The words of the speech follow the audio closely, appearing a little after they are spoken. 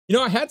You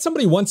know, I had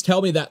somebody once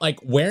tell me that like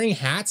wearing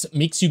hats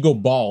makes you go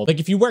bald. Like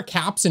if you wear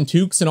caps and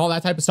toques and all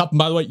that type of stuff. And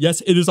by the way, yes,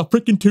 it is a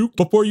freaking toque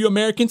before you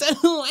Americans.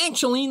 Oh,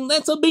 actually,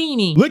 that's a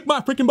beanie. Lick my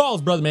freaking balls,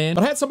 brother, man.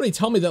 But I had somebody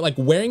tell me that like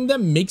wearing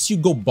them makes you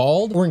go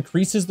bald or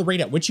increases the rate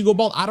at which you go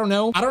bald. I don't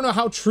know. I don't know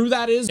how true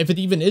that is, if it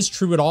even is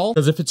true at all.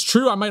 Because if it's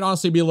true, I might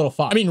honestly be a little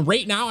fucked. I mean,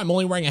 right now, I'm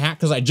only wearing a hat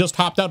because I just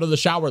hopped out of the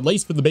shower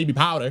laced with the baby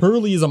powder.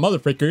 Curly is a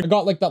motherfricker. I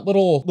got like that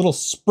little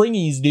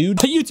springies, dude.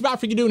 Hey, YouTube, how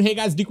freaking doing? Hey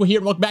guys, Deco here,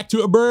 and welcome back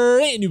to a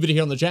brand new video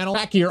here on the channel.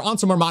 Back here on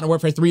some more Modern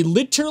Warfare 3,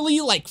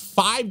 literally like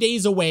 5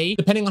 days away,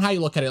 depending on how you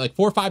look at it, like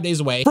 4 or 5 days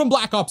away from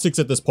Black Ops 6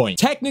 at this point.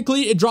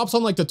 Technically, it drops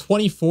on like the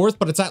 24th,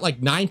 but it's at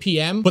like 9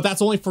 p.m. But that's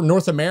only for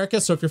North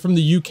America. So if you're from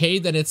the UK,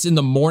 then it's in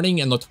the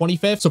morning and the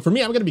 25th. So for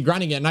me, I'm gonna be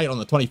grinding at night on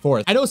the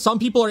 24th. I know some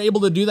people are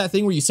able to do that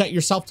thing where you set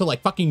yourself to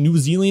like fucking New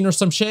Zealand or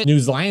some shit. New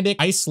Zealandic,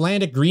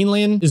 Icelandic,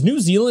 Greenland. Is New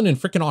Zealand in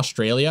freaking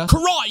Australia?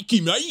 Crikey,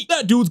 mate.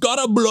 That dude's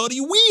got a bloody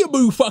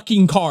weeaboo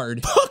fucking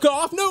card. Fuck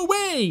off, no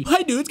way.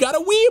 My dude's got a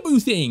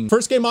weeaboo thing.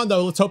 First game on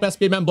though, let's hope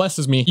SBMM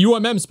blesses me.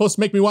 UMM is supposed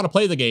to make me want to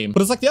play the game.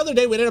 But it's like the other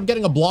day we ended up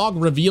getting a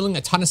blog revealing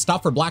a ton of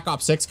stuff for Black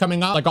Ops 6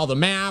 coming up. Like all the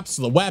maps,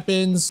 the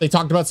weapons. They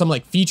talked about some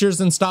like features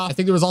and stuff. I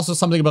think there was also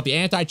something about the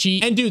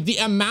anti-cheat. And dude, the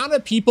amount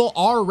of people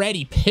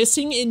already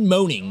pissing and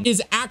moaning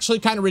is actually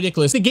kind of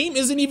ridiculous. The game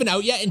isn't even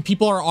out yet and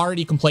people are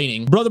already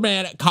complaining. Brother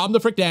man, calm the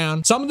frick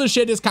down. Some of the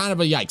shit is kind of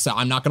a yikes,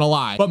 I'm not gonna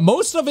lie. But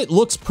most of it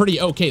looks pretty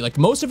okay. Like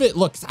most of it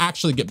looks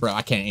actually good. Bro,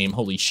 I can't aim.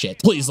 Holy shit.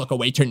 Please look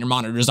away. Turn your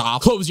monitors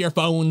off. Close your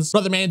phones.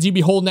 Brother mans, you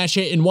be holding that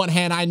shit in one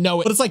hand. I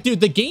know it. But it's like,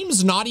 dude, the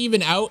game's not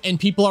even out and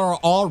people are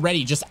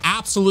already just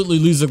absolutely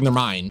losing their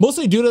mind.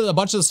 Mostly due to a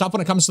bunch of the stuff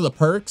when it comes to the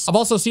perks. I've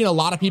also seen a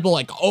lot of people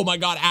like, oh my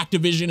God,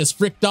 Activision is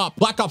fricked up.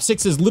 Black Ops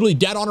 6 is literally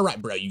dead on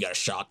arrival. Bro, you got a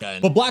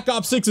shotgun. But Black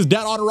Ops 6 is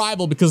dead on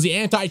arrival because the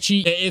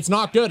anti-cheat, it's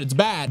not good. It's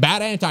bad.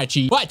 Bad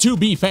anti-cheat. But to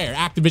be fair,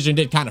 Activision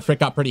did kind of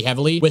frick up pretty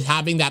heavily with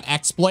having that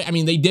exploit. I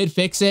mean, they did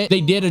fix it.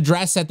 They did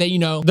address that they, you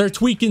know, they're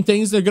tweaking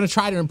things. They're going to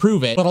try to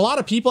improve it. But a lot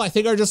of people, I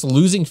think, are just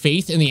losing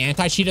faith in the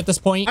anti-cheat at this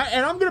point.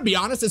 And I'm going to be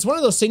honest, it's one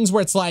of those things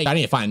where it's like, I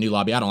need to find a new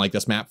lobby. I don't like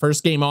this map.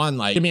 First game on,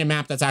 like, give me a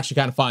map that's actually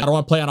kind of fun. I don't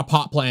want to play on a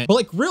pot plant. But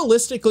like,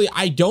 realistically,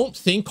 I don't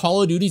think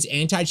Call of Duty's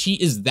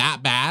anti-cheat is that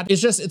bad.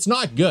 It's just, it's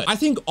not good. I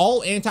think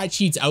all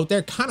anti-cheats out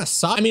there kind of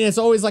suck. I mean, it's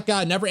always like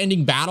a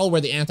never-ending battle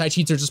where the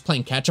anti-cheats are just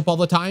playing catch-up all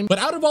the time. But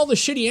out of all the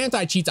shitty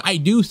anti-cheats, I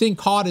do think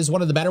COD is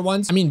one of the better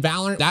ones. I mean,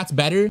 Valorant, that's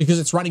better because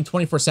it's running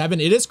 24/7.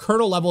 It is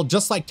kernel level,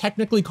 just like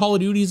technically Call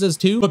of Duty's is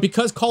too. But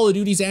because Call of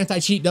Duty's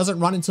anti-cheat doesn't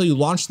run until you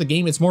launch the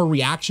game, it's more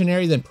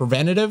reactionary than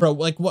preventative. Bro,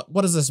 like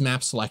what is this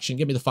map selection?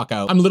 Get me the fuck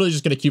out. I'm literally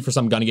just gonna queue for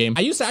some gun game.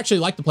 I used to actually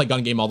like to play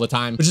gun game all the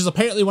time, which is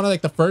apparently one of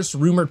like the first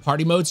rumored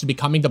party modes to be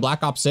coming to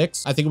Black Ops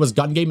 6. I think it was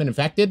gun game and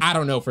infected. I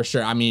don't know for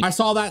sure. I mean, I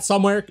saw that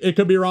somewhere. It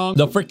could be wrong.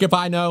 The frick if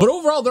I know. But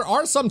overall, there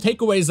are some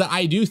takeaways that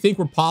I do think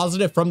were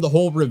positive from the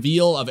whole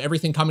reveal of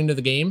everything coming to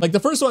the game. Like the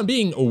first one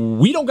being,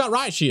 we don't got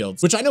riot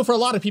shields, which I know for a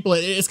lot of people,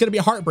 it's gonna be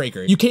a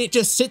heartbreaker. You can't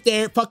just sit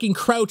there fucking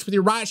crouch with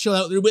your riot shield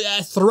out there with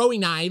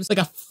throwing knives like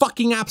a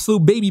fucking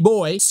absolute baby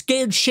boy,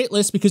 scared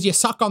shitless because you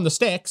suck on the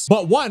sticks.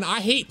 But one, I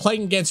hate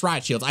playing against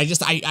riot shields.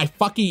 I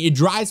fucking, it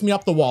drives me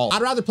up the wall.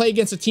 I'd rather play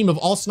against a team of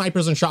all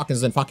snipers and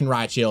shotguns than fucking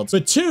riot shields.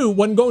 But two,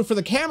 when going for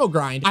the camo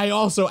grind, I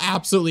also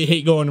absolutely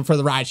hate going for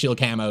the riot shield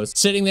camos.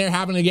 Sitting there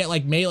having to get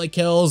like melee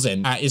kills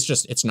and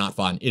it's not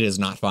fun. It is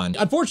not fun.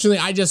 Unfortunately,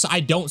 I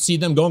don't see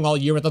them going all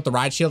year without the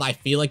riot shield. I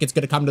feel like it's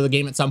gonna come to the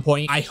game at some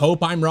point. I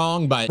hope I'm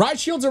wrong, but riot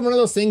shields are one of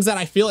those things that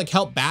I feel like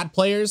help bad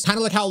players. Kind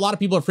of like how a lot of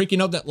people are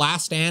freaking out that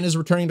Last Stand is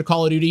returning to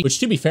Call of Duty, which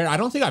to be fair, I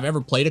don't think I've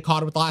ever played a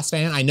COD with Last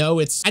Stand. I know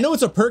it's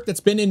a perk that's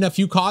been in a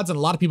few CODs and a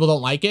lot of people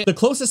don't like it. The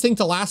closest thing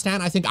to Last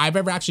Stand I think I've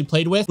ever actually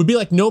played with would be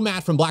like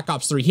Nomad from Black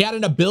Ops 3. He had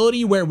an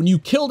ability where when you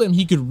killed him,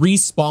 he could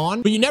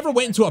respawn, but you never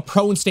went into a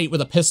prone state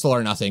with a pistol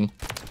or nothing.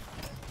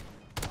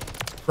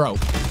 Bro.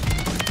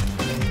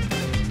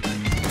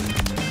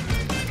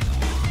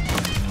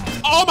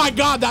 Oh my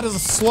God, that is a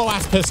slow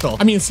ass pistol.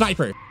 I mean,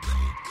 sniper.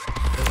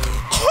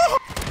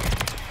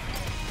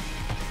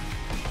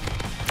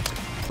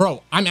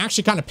 Bro, I'm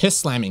actually kind of piss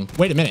slamming.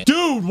 Wait a minute.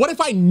 Dude, what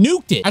if I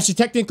nuked it? Actually,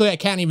 technically, I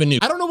can't even nuke.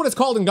 I don't know what it's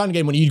called in gun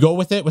game when you go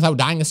with it without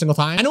dying a single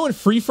time. I know in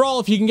free for all,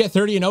 if you can get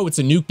 30-0, it's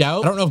a nuked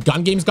out. I don't know if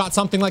gun game's got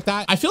something like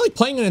that. I feel like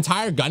playing an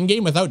entire gun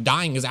game without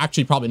dying is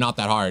actually probably not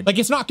that hard. Like,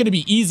 it's not going to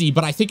be easy,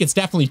 but I think it's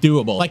definitely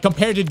doable. Like,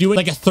 compared to doing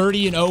like a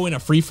 30-0 in a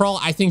free for all,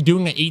 I think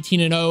doing an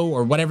 18-0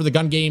 or whatever the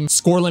gun game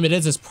score limit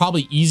is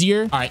probably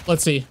easier. All right,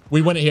 let's see.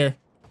 We win it here.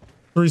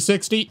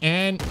 360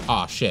 and,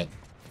 oh shit.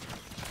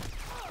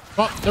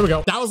 Oh, there we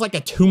go. That was like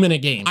a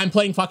 2-minute game. I'm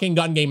playing fucking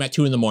gun game at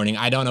 2 in the morning.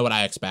 I don't know what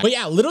I expect. But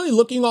yeah, literally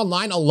looking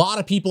online, a lot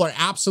of people are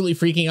absolutely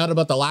freaking out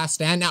about the Last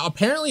Stand. Now,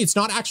 apparently it's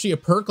not actually a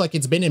perk like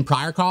it's been in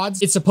prior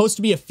CODs. It's supposed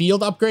to be a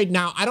field upgrade.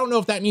 Now, I don't know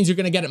if that means you're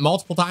going to get it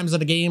multiple times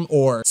in a game,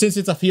 or since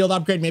it's a field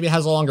upgrade, maybe it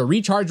has a longer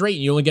recharge rate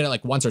and you only get it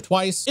like once or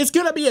twice. It's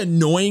going to be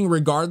annoying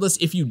regardless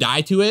if you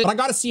die to it, but I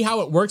got to see how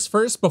it works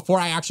first before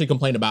I actually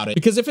complain about it.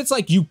 Because if it's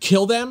like you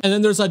kill them and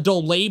then there's a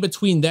delay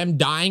between them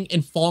dying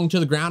and falling to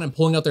the ground and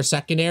pulling out their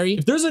secondary,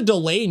 if there's a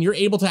delay and you're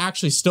able to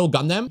actually still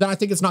gun them, then I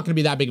think it's not going to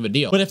be that big of a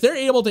deal. But if they're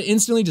able to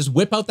instantly just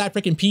whip out that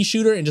freaking pea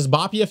shooter and just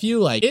bop you a few,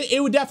 like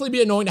it would definitely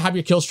be annoying to have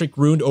your kill streak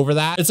ruined over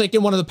that. It's like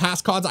in one of the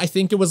past CODs, I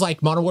think it was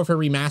like Modern Warfare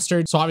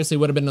Remastered. So obviously it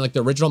would have been like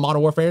the original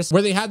Modern Warfares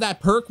where they had that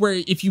perk where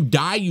if you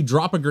die, you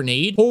drop a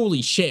grenade.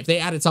 Holy shit, if they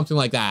added something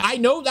like that. I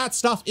know that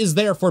stuff is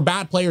there for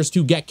bad players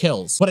to get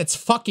kills, but it's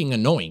fucking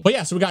annoying. But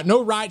yeah, so we got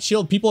no riot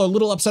shield. People are a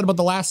little upset about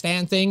the last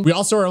stand thing. We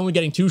also are only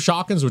getting 2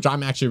 shotguns, which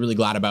I'm actually really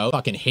glad about.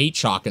 Fucking hate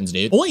shotguns,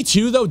 dude. Only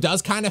 2 though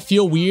does kind of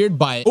feel weird,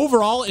 but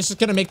overall, it's just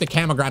gonna make the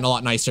camo grind a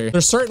lot nicer.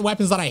 There's certain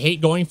weapons that I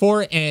hate going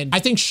for, and I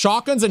think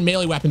shotguns and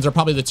melee weapons are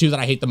probably the 2 that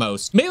I hate the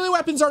most. Melee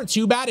weapons aren't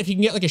too bad if you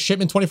can get like a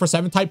shipment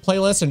 24/7 type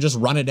playlist and just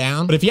run it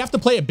down. But if you have to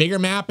play a bigger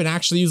map and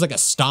actually use like a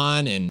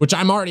stun, and which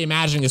I'm already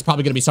imagining is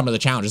probably gonna be some of the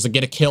challenges, to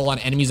get a kill on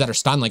enemies that are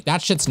stunned, like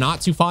that shit's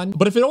not too fun.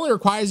 But if it only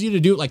requires you to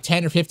do it like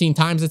 10 or 15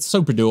 times, it's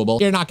super doable.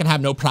 You're not gonna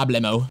have no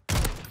problemo.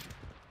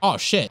 Oh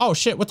shit. Oh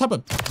shit. What type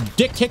of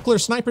dick tickler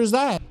sniper is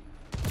that?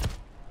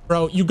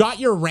 Bro, you got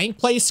your rank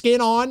play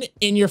skin on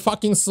and you're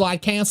fucking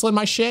slide canceling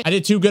my shit. I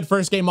did too good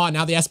first game on.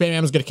 Now the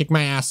SBMM is gonna kick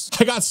my ass.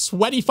 I got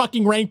sweaty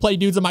fucking rank play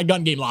dudes in my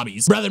gun game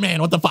lobbies. Brother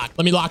man, what the fuck?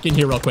 Let me lock in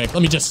here real quick.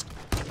 Let me just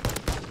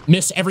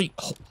miss every...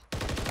 Oh.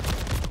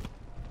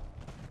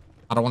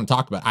 I don't want to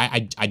talk about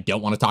it. I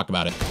don't want to talk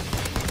about it.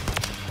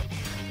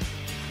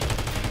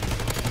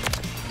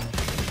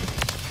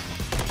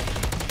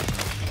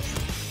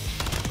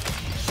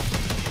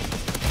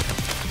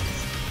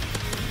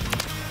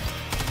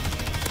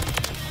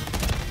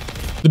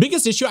 The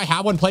biggest issue I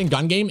have when playing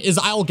gun game is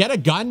I'll get a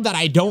gun that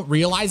I don't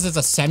realize is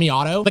a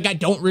semi-auto. Like I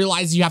don't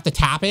realize you have to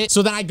tap it.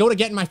 So then I go to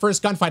get in my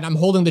first gunfight and I'm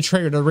holding the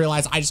trigger to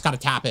realize I just got to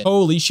tap it.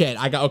 Holy shit.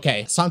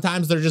 Okay.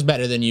 Sometimes they're just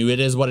better than you.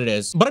 It is what it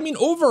is. But I mean,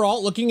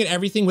 overall, looking at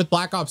everything with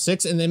Black Ops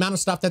 6 and the amount of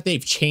stuff that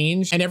they've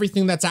changed and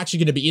everything that's actually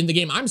going to be in the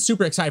game, I'm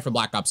super excited for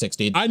Black Ops 6,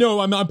 dude. I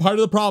know I'm part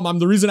of the problem. I'm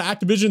the reason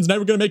Activision's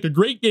never going to make a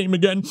great game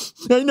again.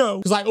 I know.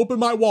 Because I open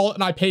my wallet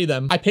and I pay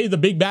them. I pay the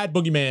big bad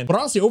boogeyman. But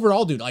honestly,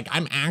 overall, dude, like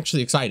I'm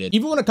actually excited.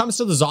 Even when it comes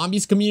to the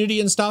zombies community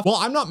and stuff, well,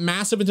 I'm not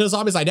massive into the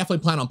zombies. I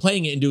definitely plan on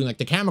playing it and doing like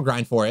the camo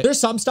grind for it. There's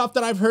some stuff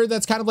that I've heard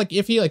that's kind of like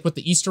iffy, like with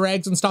the Easter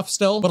eggs and stuff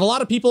still, but a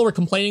lot of people were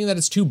complaining that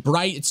it's too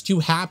bright, it's too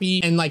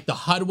happy, and like the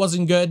HUD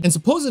wasn't good. And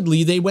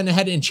supposedly they went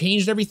ahead and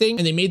changed everything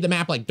and they made the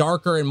map like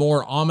darker and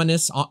more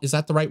ominous. Is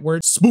that the right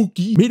word?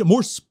 Spooky. Made it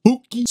more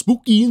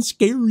spooky and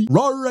scary.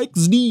 Raw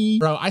XD.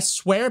 Bro, I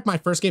swear if my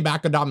first game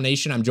back on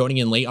domination, I'm joining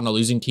in late on a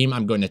losing team,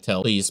 I'm going to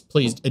tell. Please,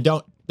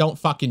 don't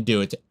fucking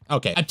do it.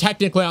 Okay, I'm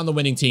technically on the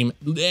winning team,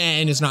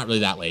 and it's not really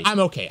that late. I'm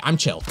okay. I'm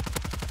chill.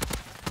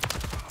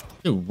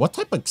 Dude, what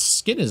type of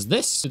skin is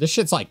this? This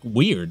shit's like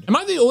weird. Am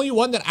I the only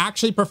one that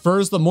actually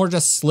prefers the more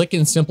just slick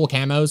and simple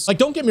camos? Like,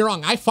 don't get me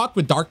wrong, I fuck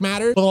with dark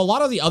matter, but a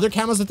lot of the other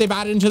camos that they've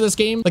added into this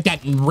game, like that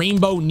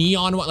rainbow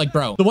neon one, like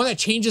bro, the one that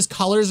changes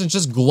colors and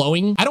just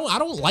glowing, I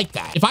don't like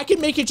that. If I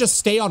could make it just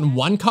stay on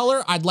one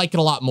color, I'd like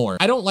it a lot more.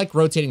 I don't like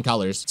rotating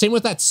colors. Same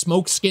with that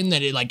smoke skin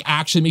that it like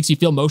actually makes you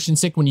feel motion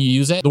sick when you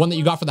use it. The one that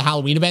you got for the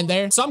Halloween event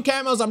there. Some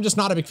camos I'm just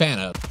not a big fan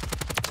of.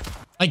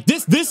 Like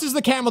this is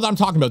the camo that I'm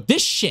talking about.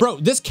 This shit, bro,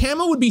 this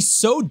camo would be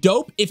so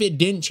dope if it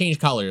didn't change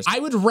colors. I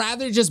would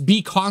rather just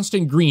be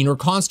constant green or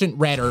constant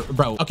red or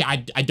bro. Okay,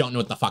 I don't know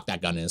what the fuck that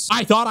gun is.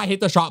 I thought I hit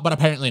the shot, but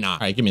apparently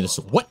not. All right, give me this.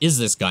 What is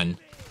this gun?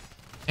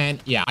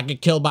 And yeah, I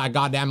get killed by a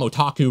goddamn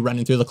otaku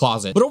running through the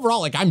closet. But overall,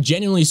 like I'm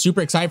genuinely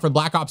super excited for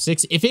Black Ops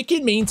 6. If it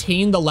can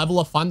maintain the level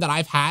of fun that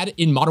I've had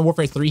in Modern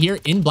Warfare 3 here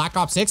in Black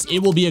Ops 6, it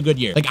will be a good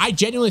year. Like I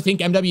genuinely think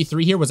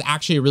MW3 here was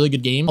actually a really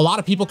good game. A lot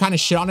of people kind of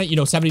shit on it, you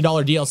know, $70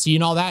 DLC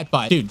and all that.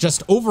 But dude,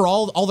 just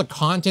overall, all the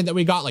content that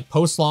we got like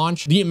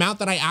post-launch, the amount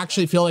that I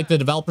actually feel like the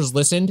developers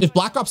listened. If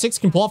Black Ops 6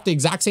 can pull off the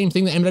exact same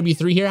thing that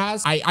MW3 here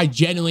has, I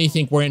genuinely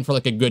think we're in for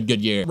like a good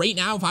year. Right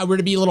now, if I were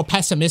to be a little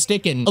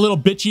pessimistic and a little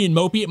bitchy and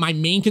mopey, my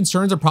main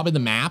concerns are probably the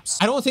maps.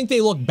 I don't think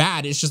they look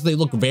bad. It's just they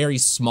look very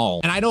small.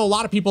 And I know a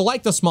lot of people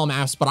like the small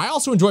maps, but I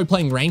also enjoy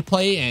playing rank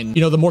play and,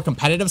 you know, the more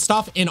competitive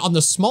stuff. And on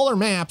the smaller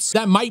maps,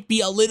 that might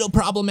be a little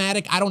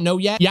problematic. I don't know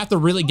yet. You have to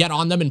really get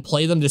on them and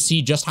play them to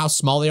see just how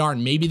small they are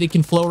and maybe they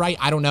can flow right.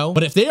 I don't know.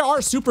 But if they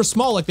are super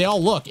small like they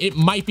all look, it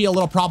might be a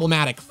little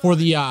problematic for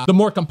the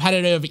more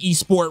competitive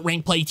esport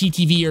rank play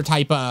TTV or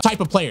type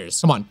of players.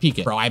 Come on, peek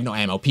it. Bro, I have no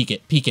ammo. Peek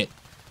it. Peek it.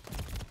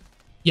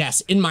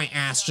 Yes, in my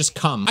ass, just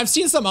come. I've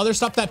seen some other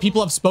stuff that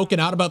people have spoken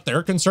out about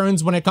their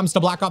concerns when it comes to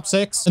Black Ops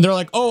 6. And they're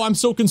like, oh, I'm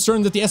so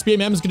concerned that the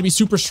SBMM is going to be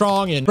super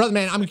strong. And brother,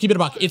 man, I'm going to keep it a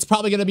buck. It's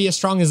probably going to be as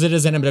strong as it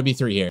is in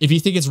MW3 here. If you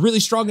think it's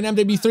really strong in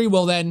MW3,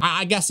 well then,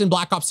 I guess in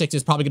Black Ops 6,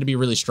 it's probably going to be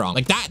really strong.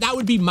 Like that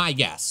would be my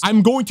guess.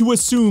 I'm going to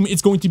assume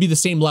it's going to be the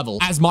same level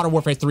as Modern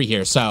Warfare 3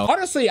 here. So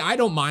honestly, I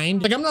don't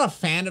mind. Like I'm not a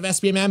fan of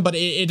SBMM, but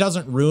it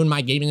doesn't ruin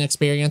my gaming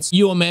experience.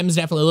 UMM is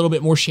definitely a little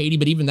bit more shady,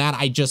 but even that,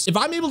 if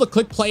I'm able to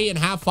click play and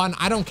have fun,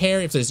 I don't care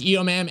if if there's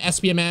EOMM,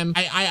 SPMM,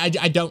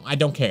 I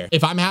don't care.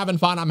 If I'm having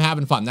fun, I'm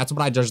having fun. That's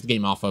what I judge the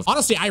game off of.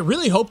 Honestly, I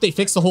really hope they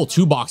fix the whole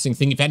two boxing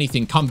thing, if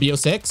anything, come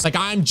BO6. Like,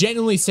 I'm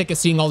genuinely sick of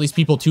seeing all these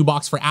people two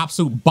box for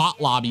absolute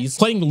bot lobbies,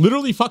 playing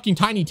literally fucking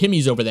tiny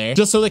Timmies over there,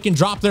 just so they can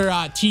drop their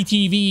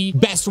TTV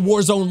best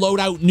Warzone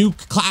loadout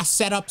nuke class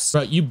setups.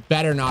 Bro, you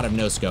better not have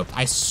no scoped.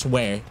 I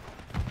swear.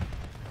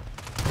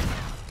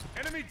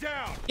 Enemy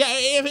down. Yeah,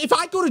 if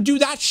I go to do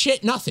that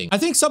shit, nothing. I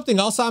think something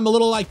else I'm a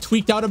little like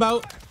tweaked out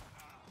about.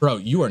 Bro,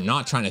 you are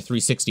not trying to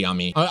 360 on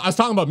me. I was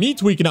talking about me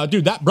tweaking out.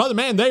 Dude, that brother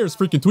man there is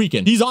freaking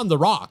tweaking. He's on the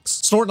rocks.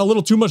 Snorting a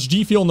little too much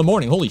G fuel in the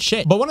morning. Holy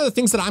shit. But one of the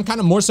things that I'm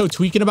kind of more so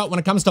tweaking about when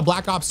it comes to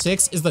Black Ops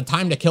 6 is the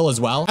time to kill as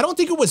well. I don't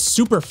think it was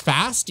super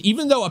fast,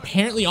 even though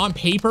apparently on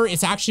paper,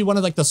 it's actually one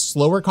of like the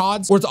slower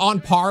CODs, or it's on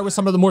par with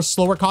some of the more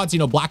slower CODs, you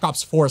know, Black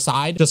Ops 4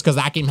 aside, just because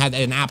that game had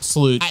an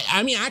absolute...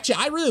 I mean, actually,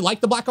 I really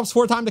like the Black Ops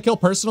 4 time to kill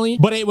personally,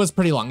 but it was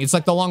pretty long. It's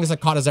like the longest a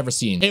COD has ever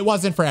seen. It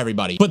wasn't for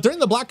everybody. But during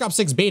the Black Ops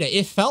 6 beta,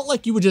 it felt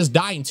like you would just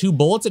die in 2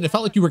 bullets, and it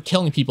felt like you were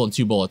killing people in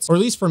 2 bullets, or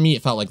at least for me,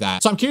 it felt like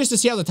that. So I'm curious to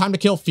see how the time to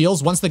kill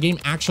feels once the game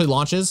actually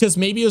launches, because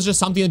maybe it was just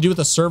something to do with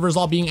the servers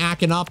all being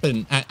acting up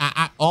and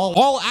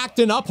all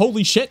acting up.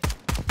 Holy shit.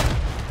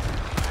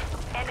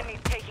 Enemies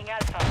taking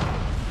Alpha.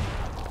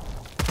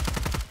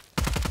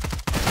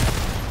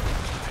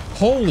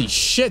 Holy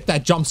shit,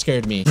 that jump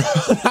scared me.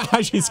 That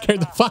actually scared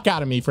the fuck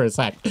out of me for a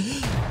sec.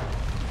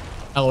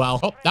 LOL.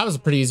 Oh, that was a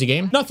pretty easy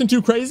game. Nothing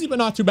too crazy, but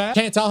not too bad.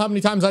 Can't tell how many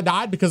times I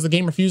died because the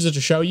game refuses to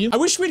show you. I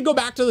wish we'd go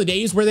back to the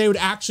days where they would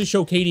actually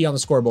show KD on the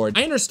scoreboard.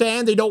 I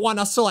understand they don't want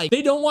us to like,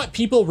 they don't want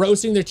people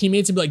roasting their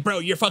teammates and be like, bro,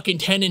 you're fucking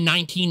 10 and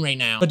 19 right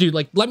now. But dude,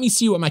 like, let me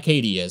see what my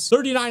KD is.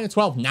 39 and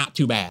 12, not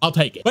too bad. I'll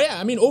take it. But yeah,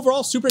 I mean,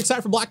 overall, super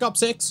excited for Black Ops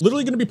 6.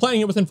 Literally gonna be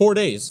playing it within 4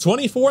 days.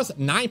 24th,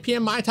 9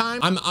 p.m. my time.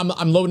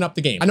 I'm loading up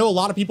the game. I know a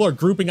lot of people are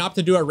grouping up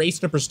to do a race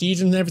to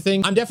prestige and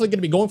everything. I'm definitely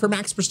gonna be going for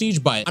max prestige,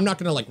 but I'm not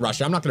gonna like rush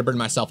it. I'm not gonna burn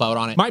myself out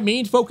on it. My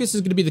main focus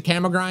is going to be the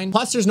camera grind.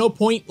 Plus, there's no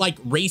point like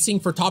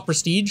racing for top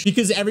prestige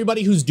because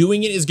everybody who's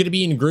doing it is going to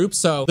be in groups.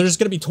 So there's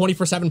going to be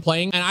 24/7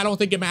 playing. And I don't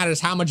think it matters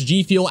how much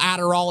G Fuel,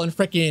 Adderall, and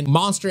freaking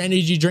Monster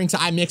energy drinks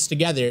I mix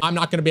together. I'm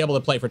not going to be able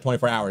to play for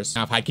 24 hours.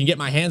 Now, if I can get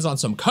my hands on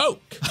some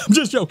Coke, I'm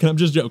just joking. I'm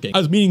just joking. I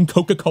was meaning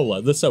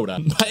Coca-Cola, the soda.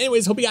 But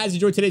anyways, hope you guys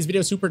enjoyed today's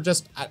video. Super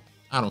just...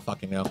 I don't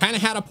fucking know. Kind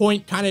of had a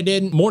point, kind of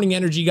didn't. Morning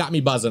energy got me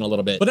buzzing a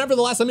little bit. But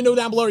nevertheless, let me know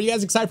down below. Are you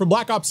guys excited for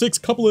Black Ops 6?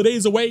 Couple of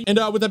days away. And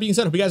with that being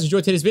said, hope you guys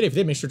enjoyed today's video. If you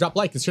did, make sure to drop a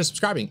like, consider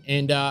subscribing,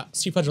 and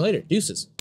see you later. Deuces.